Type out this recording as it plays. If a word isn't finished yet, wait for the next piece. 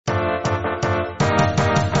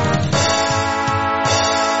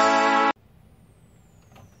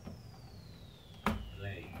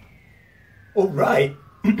All right,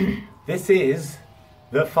 this is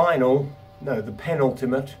the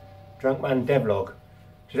penultimate Drunkman Devlog.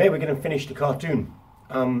 Today we're going to finish the cartoon.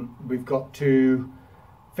 We've got to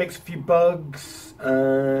fix a few bugs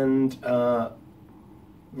and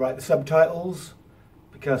write the subtitles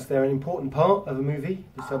because they're an important part of a movie,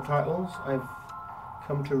 the subtitles, I've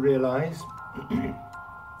come to realise.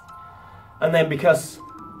 And then because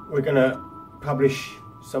we're going to publish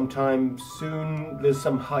sometime soon, there's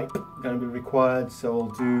some hype going to be required, so I'll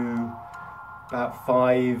do about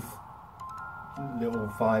 5 little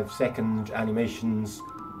 5-second animations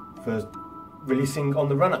for releasing on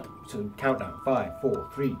the run-up. So countdown, 5, 4,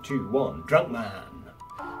 3, 2, 1, Drunkman.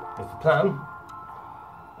 There's the plan.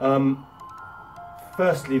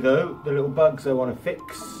 Firstly though, the little bugs I want to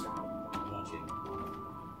fix.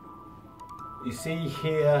 You see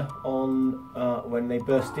here on when they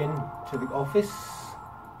burst in to the office,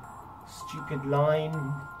 stupid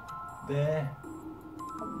line there,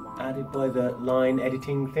 added by the line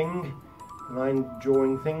editing thing, line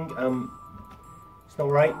drawing thing. It's not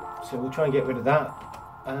right, so we'll try and get rid of that.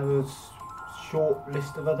 I have a short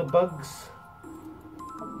list of other bugs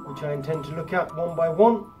which I intend to look at one by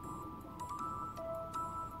one.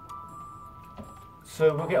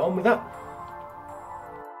 So we'll get on with that.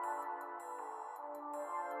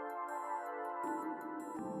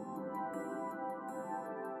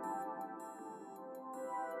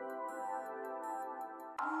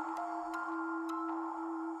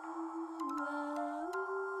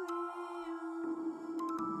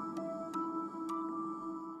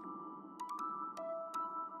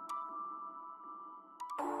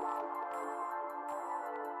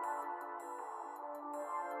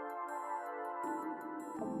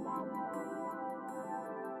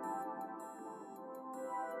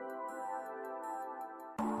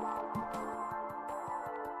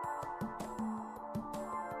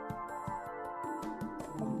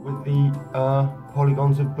 With the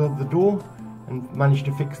polygons above the door and managed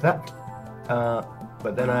to fix that,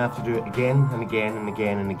 but then I have to do it again and again and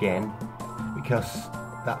again and again because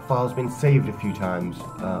that file's been saved a few times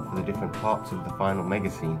for the different parts of the final mega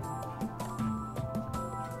scene.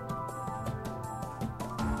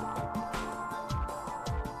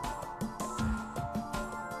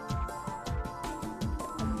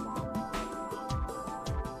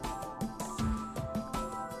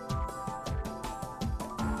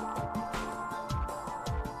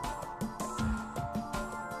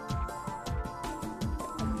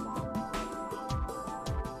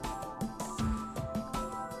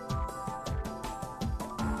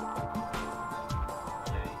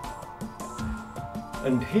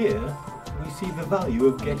 And here we see the value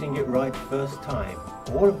of getting it right first time.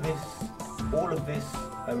 All of this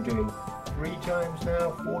I'm doing 3 times now,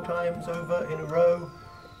 4 times over in a row,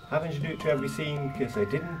 having to do it to every scene because I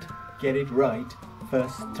didn't get it right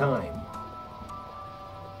first time.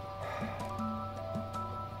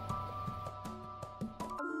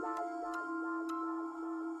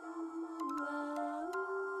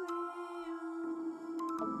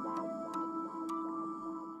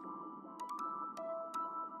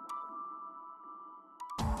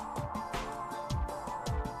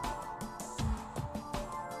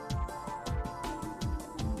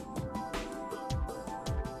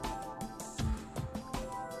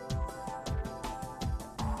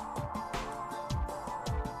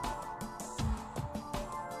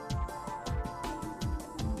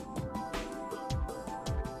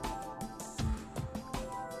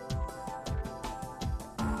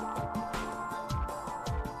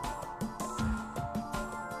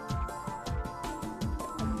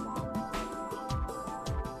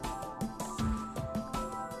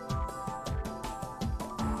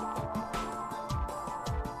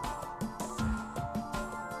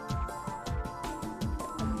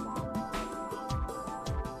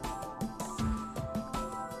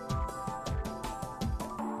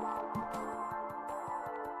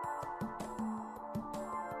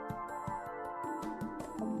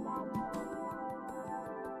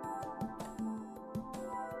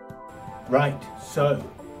 Right, so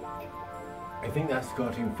I think that's the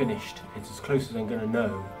cartoon finished. It's as close as I'm going to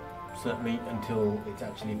know, certainly until it's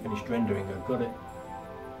actually finished rendering. I've got it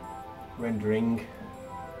rendering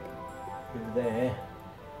over there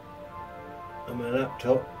on my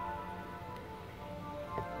laptop.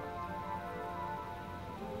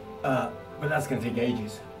 But that's going to take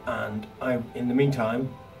ages, and in the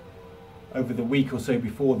meantime, over the week or so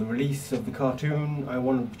before the release of the cartoon, I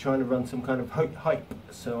want to be trying to run some kind of hype.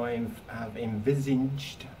 So I have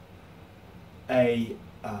envisaged a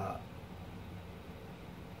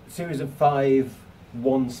series of 5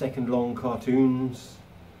 1-second long cartoons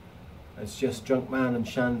It's just Drunkman and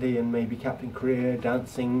Shandy and maybe Captain Career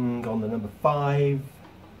dancing on the number 5.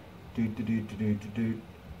 Do do do do do do do.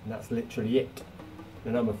 And that's literally it.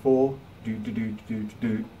 The number 4. Do do do do do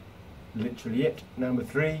do. Literally it. Number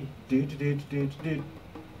 3. Do do do do do do.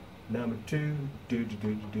 Number 2. Do do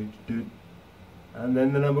do do do do. And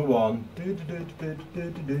then the number 1. Do do do do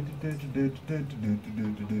do do do do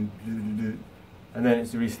do do do. And then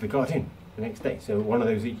it's the rest of the cartoon the next day. So one of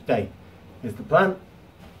those each day is the plan.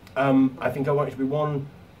 I think I want it to be one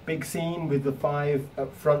big scene with the 5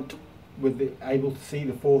 up front, with the able to see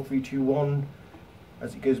the 4, 3, 2, 1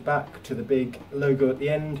 as it goes back to the big logo at the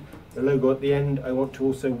end. The logo at the end I want to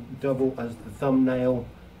also double as the thumbnail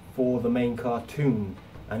for the main cartoon,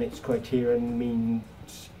 and its criterion means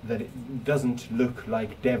that it doesn't look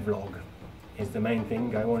like Devlog is the main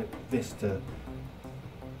thing. I want this to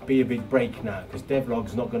be a big break now, because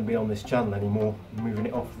Devlog's not going to be on this channel anymore. I'm moving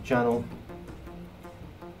it off the channel.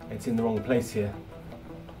 It's in the wrong place here.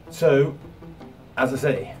 So, as I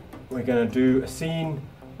say, we're going to do a scene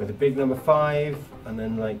with a big number 5, and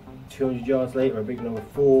then like 200 yards later a big number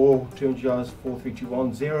 4, 200 yards, 4, 3, 2,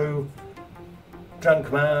 1, 0.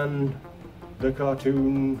 Drunkman, the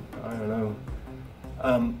cartoon, I don't know.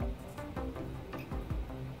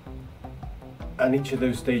 And each of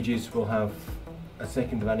those stages will have a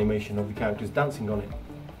second of animation of the characters dancing on it.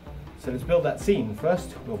 So let's build that scene.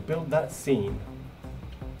 First, we'll build that scene.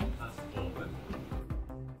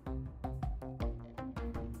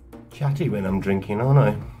 Chatty when I'm drinking, aren't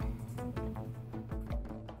I?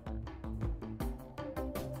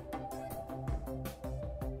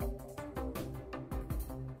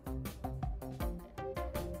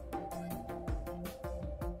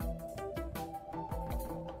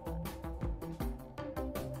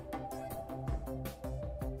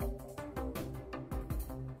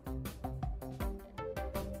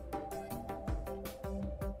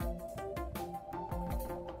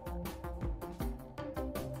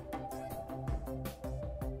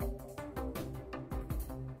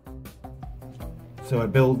 So I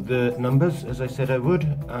build the numbers as I said I would,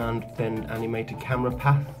 and then animate a camera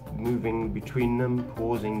path moving between them,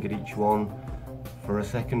 pausing at each one for a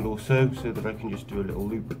second or so that I can just do a little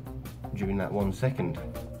loop during that 1 second.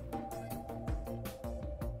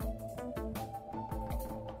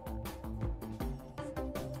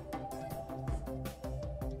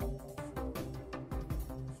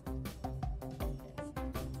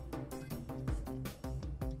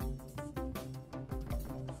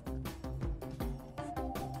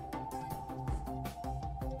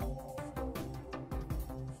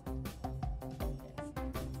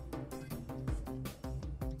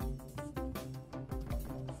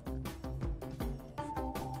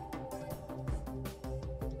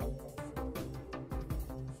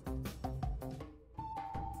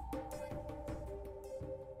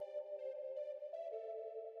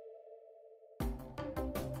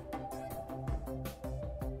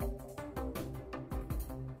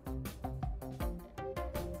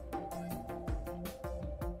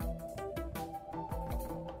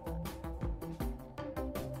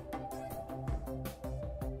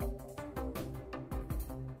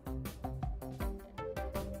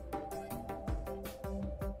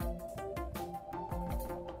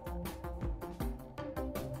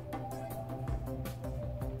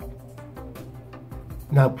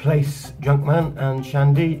 Now place Drunkman and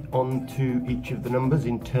Shandy onto each of the numbers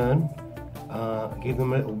in turn, give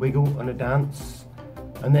them a little wiggle and a dance,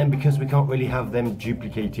 and then because we can't really have them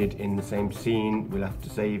duplicated in the same scene, we'll have to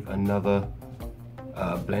save another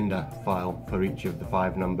Blender file for each of the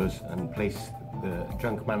 5 numbers and place the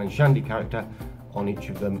Drunkman and Shandy character on each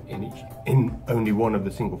of them in only one of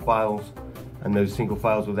the single files, and those single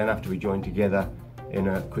files will then have to be joined together in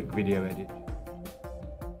a quick video edit.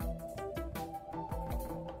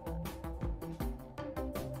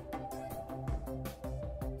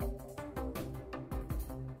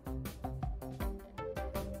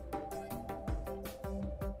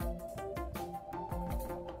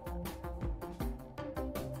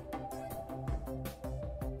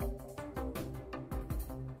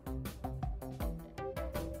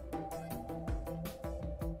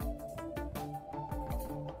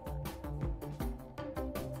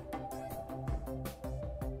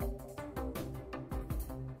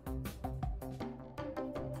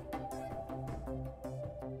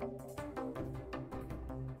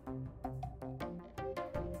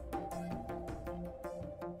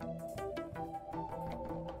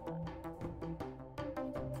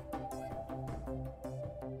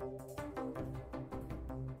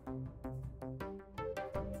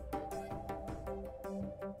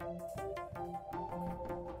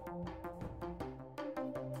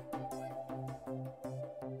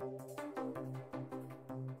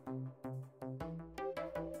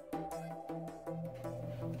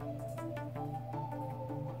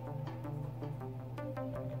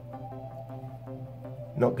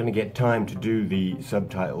 not going to get time to do the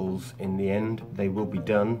subtitles in the end. They will be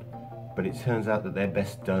done, but it turns out that they're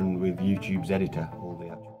best done with YouTube's editor. All the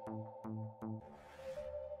actual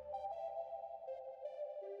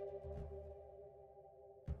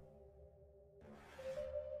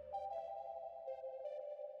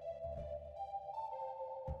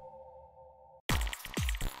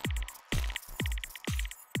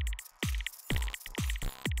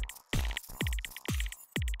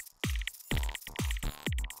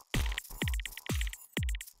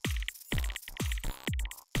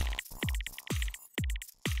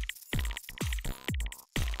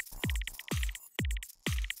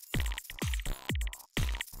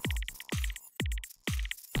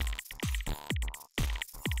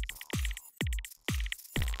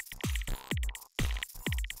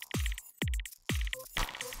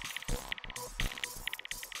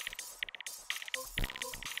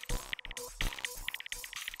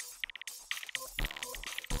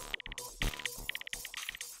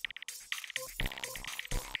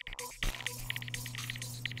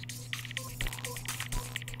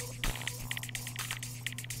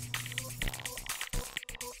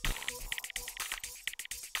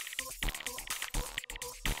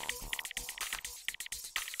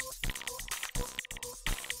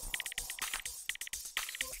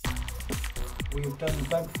we've done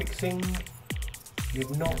bug fixing,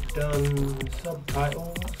 we've not done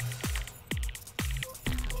subtitles,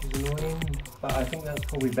 which is annoying, but I think that's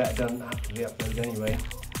probably better done after the upload anyway.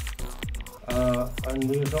 And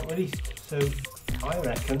we've not released, so I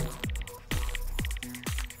reckon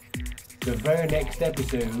the very next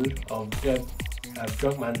episode of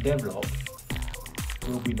Drunkman Devlog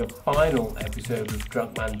will be the final episode of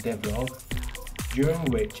Drunkman Devlog, during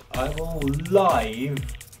which I will live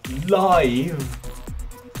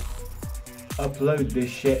upload this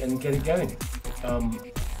shit and get it going.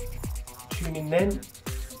 Tune in then.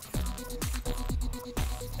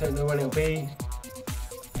 Don't know when it'll be.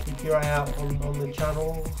 Keep your eye out on the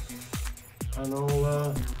channels, and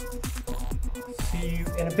I'll see you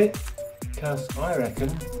in a bit, because I reckon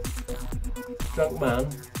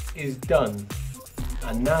Drunkman is done,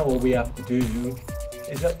 and now all we have to do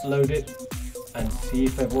is upload it and see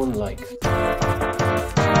if everyone likes it.